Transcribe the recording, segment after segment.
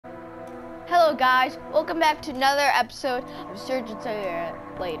Hello guys, welcome back to another episode of Surgeon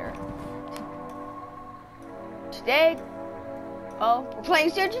Simulator. Today, we're playing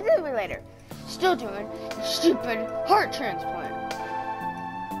Surgeon Simulator. Still doing a stupid heart transplant.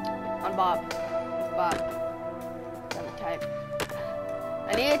 On Bob. Let me type.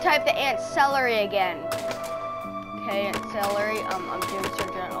 I need to type the Aunt Celery again. Okay, Aunt Celery. I'm doing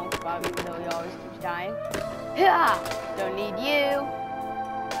surgery on Uncle Bob, even though he always keeps dying. Yeah, don't need you.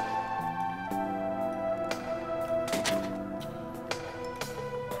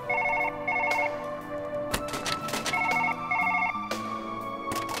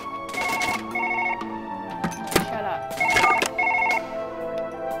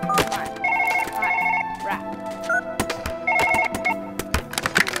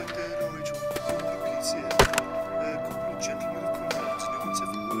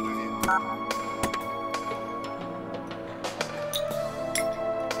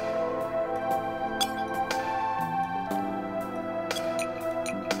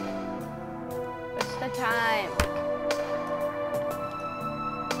 Time.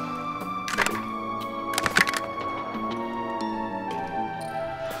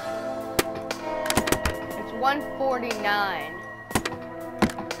 It's 1:49.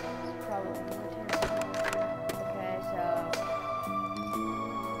 It's probably okay, so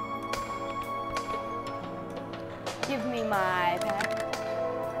give me my iPad.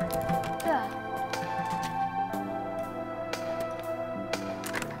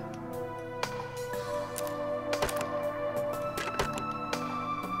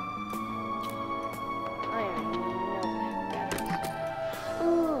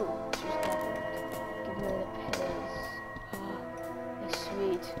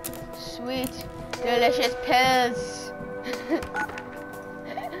 Sweet, delicious pills.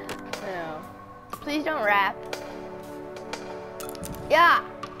 No. Please don't rap. Yeah,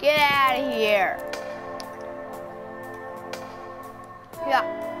 get out of here. Yeah.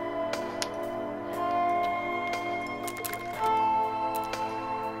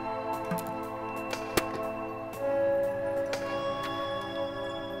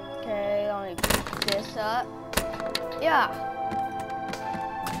 Okay, let me pick this up. Yeah.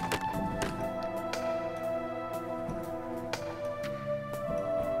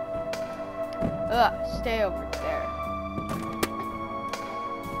 Stay over there.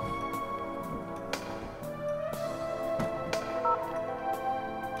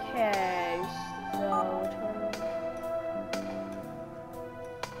 Okay, so which one?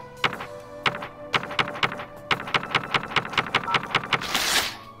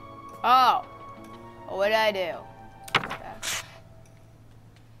 Oh, what did I do?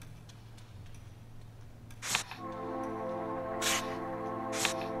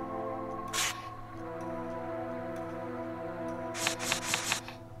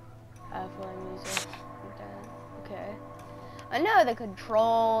 Okay. I know the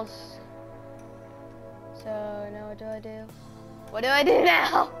controls. So now what do I do? What do I do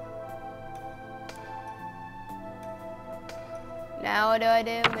now? Now what do I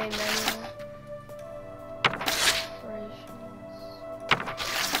do? Main menu.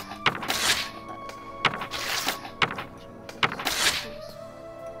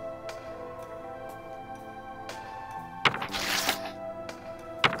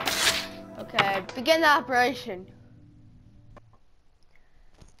 Okay, begin the operation.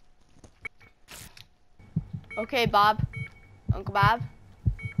 Okay, Bob. Uncle Bob.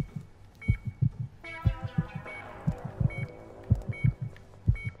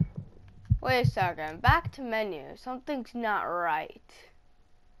 Wait a second. Back to menu. Something's not right.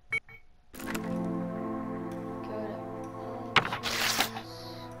 Go to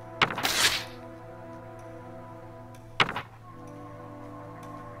options.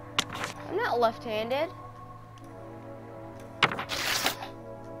 I'm not left-handed.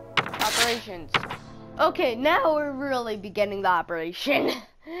 Operations. Okay, now we're really beginning the operation.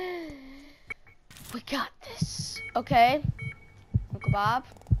 We got this. Okay, Uncle Bob,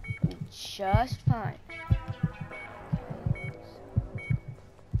 just fine.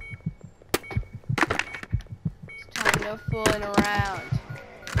 It's time, no fooling around.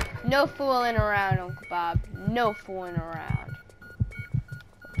 No fooling around, Uncle Bob. No fooling around.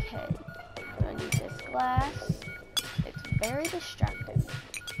 Okay, I need this glass. It's very distracting.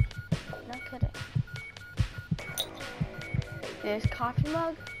 Not kidding. This coffee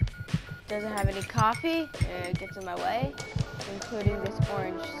mug doesn't have any coffee. It gets in my way, including this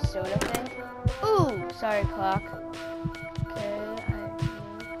orange soda thing. Ooh, sorry, clock. Okay,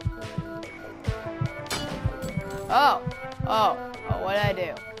 what did I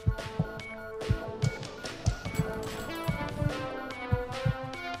do?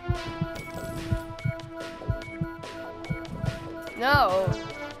 No.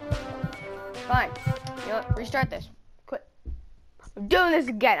 Fine. You know what? Restart this. Quit. I'm doing this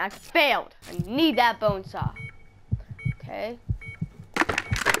again. I failed. I need that bone saw. Okay.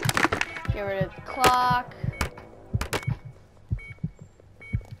 Get rid of the clock.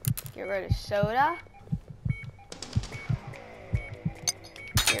 Get rid of soda.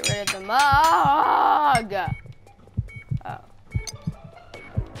 Get rid of the mug. Oh.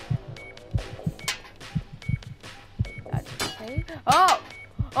 That's okay. Oh!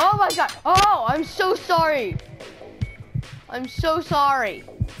 Oh my god! Oh! I'm so sorry! I'm so sorry.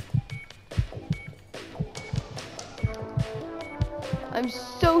 I'm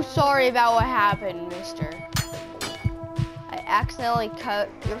so sorry about what happened, mister. I accidentally cut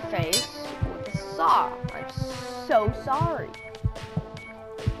your face with a saw. I'm so sorry.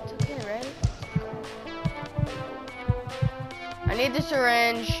 It's okay, right? I need the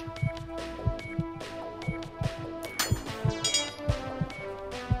syringe.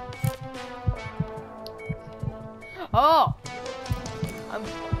 Oh!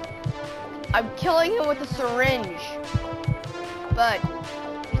 I'm killing him with a syringe. But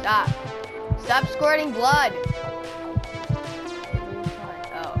stop. Stop squirting blood.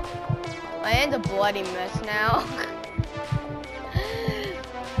 Oh. My hand's a bloody mess now.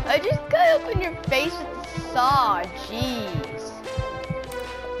 I just cut open your face with the saw. Jeez.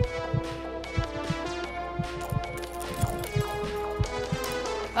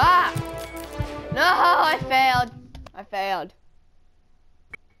 Ah! No, I failed. I failed.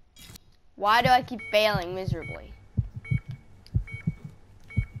 Why do I keep failing miserably?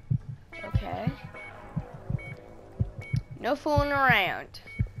 Okay. No fooling around.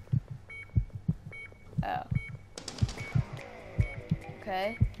 Oh.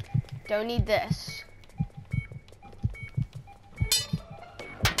 Okay. Don't need this.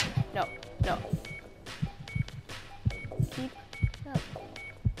 No, no. Keep. No.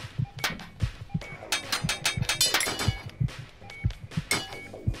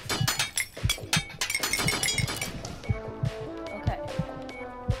 Okay.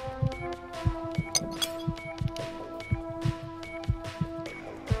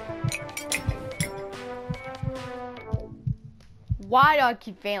 Why do I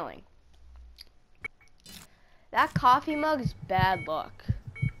keep failing? That coffee mug is bad luck.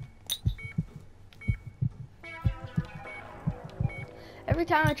 Every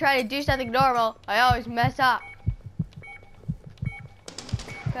time I try to do something normal, I always mess up.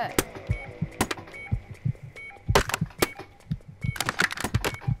 Okay.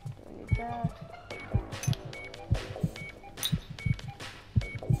 Don't need that.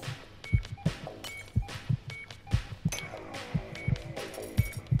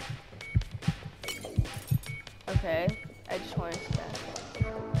 Okay, I just want to see that.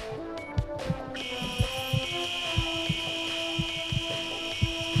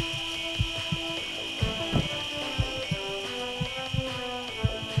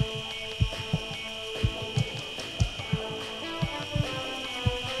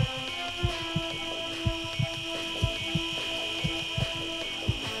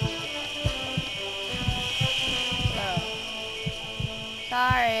 Oh.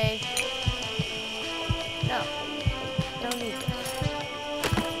 Sorry. No. Don't need this.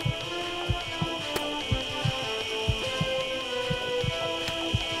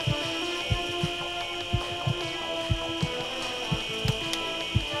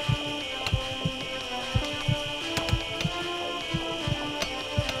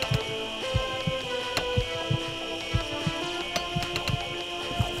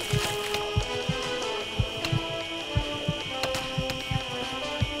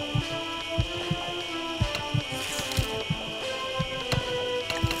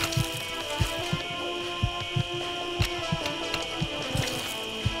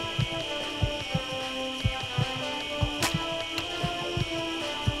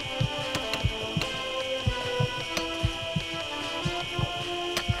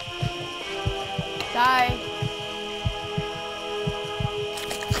 Sorry.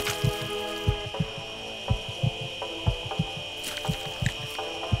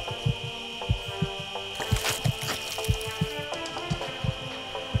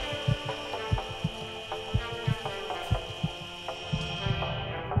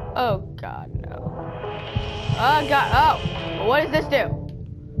 Oh God, no. Oh God, oh! What does this do?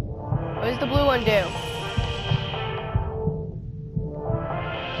 What does the blue one do?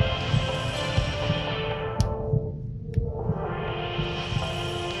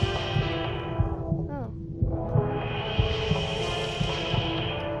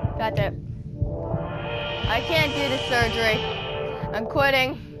 Got it. I can't do the surgery. I'm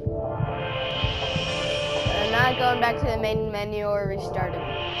quitting. And not going back to the main menu or restarting.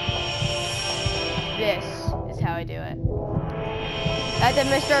 This is how I do it. That's it,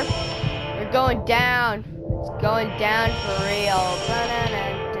 mister. You're going down. It's going down for real.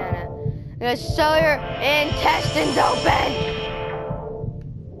 I'm gonna sew your intestines open.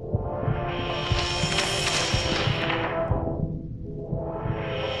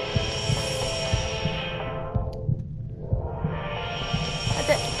 That's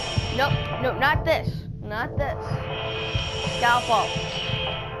it. Nope, nope, not this. Not this. Scalpel.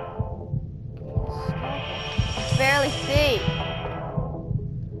 Barely see.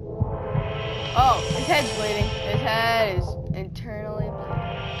 Oh, his head's bleeding. His head is internally bleeding.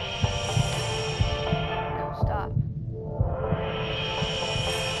 No, stop.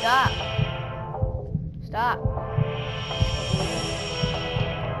 Stop. Stop.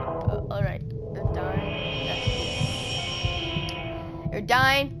 Alright, you're dying. That's good. You're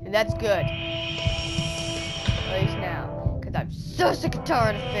dying, and that's good. At least now. Because I'm so sick and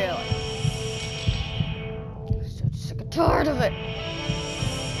tired of failing. So sick and tired of it.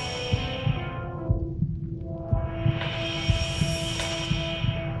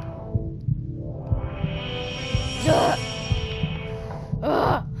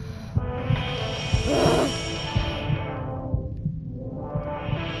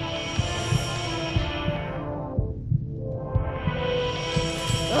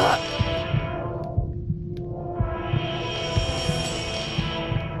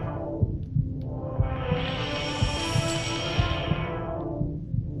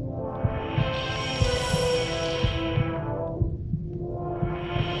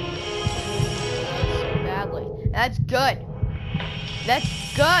 That's good.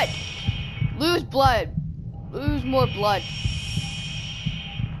 That's good. Lose blood. Lose more blood.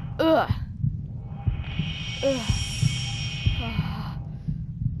 Ugh. Ugh.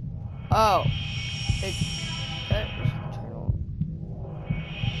 Oh.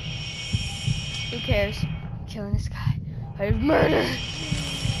 Who cares? I'm killing this guy. I have murder.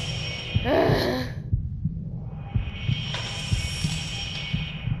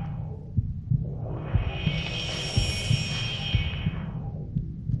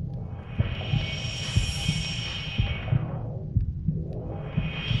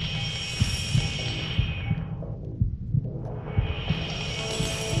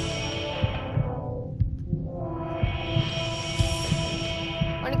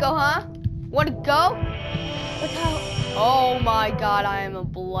 Go, huh? Wanna go? Look how... Oh my god, I am a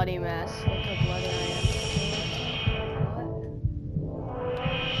bloody mess. Look how bloody I am. What?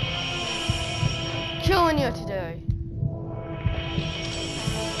 Killing you today.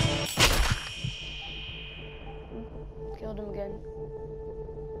 Killed him again.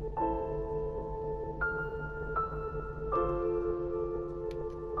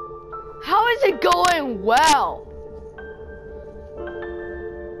 How is it going well?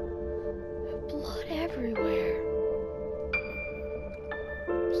 Everywhere.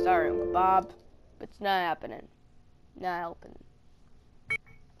 Sorry, Uncle Bob, but it's not happening. Not helping.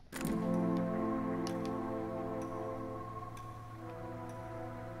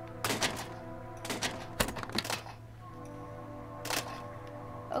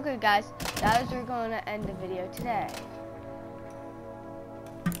 Okay, guys, that is where we're going to end the video today.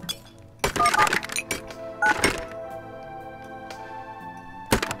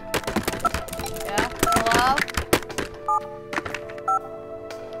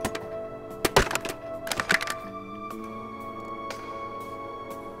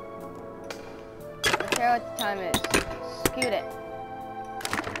 What the time is. Scoot it.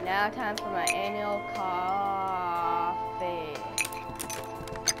 Now time for my annual coffee.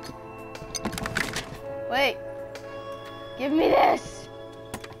 Wait. Give me this.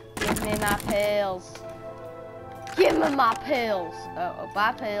 Give me my pills. Give me my pills. Oh,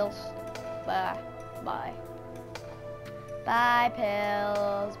 bye pills. Bye. Bye. Bye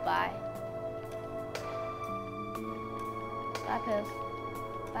pills. Bye. Bye pills.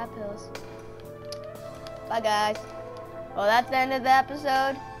 Bye pills. Bye, guys. Well, that's the end of the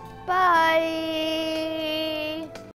episode. Bye.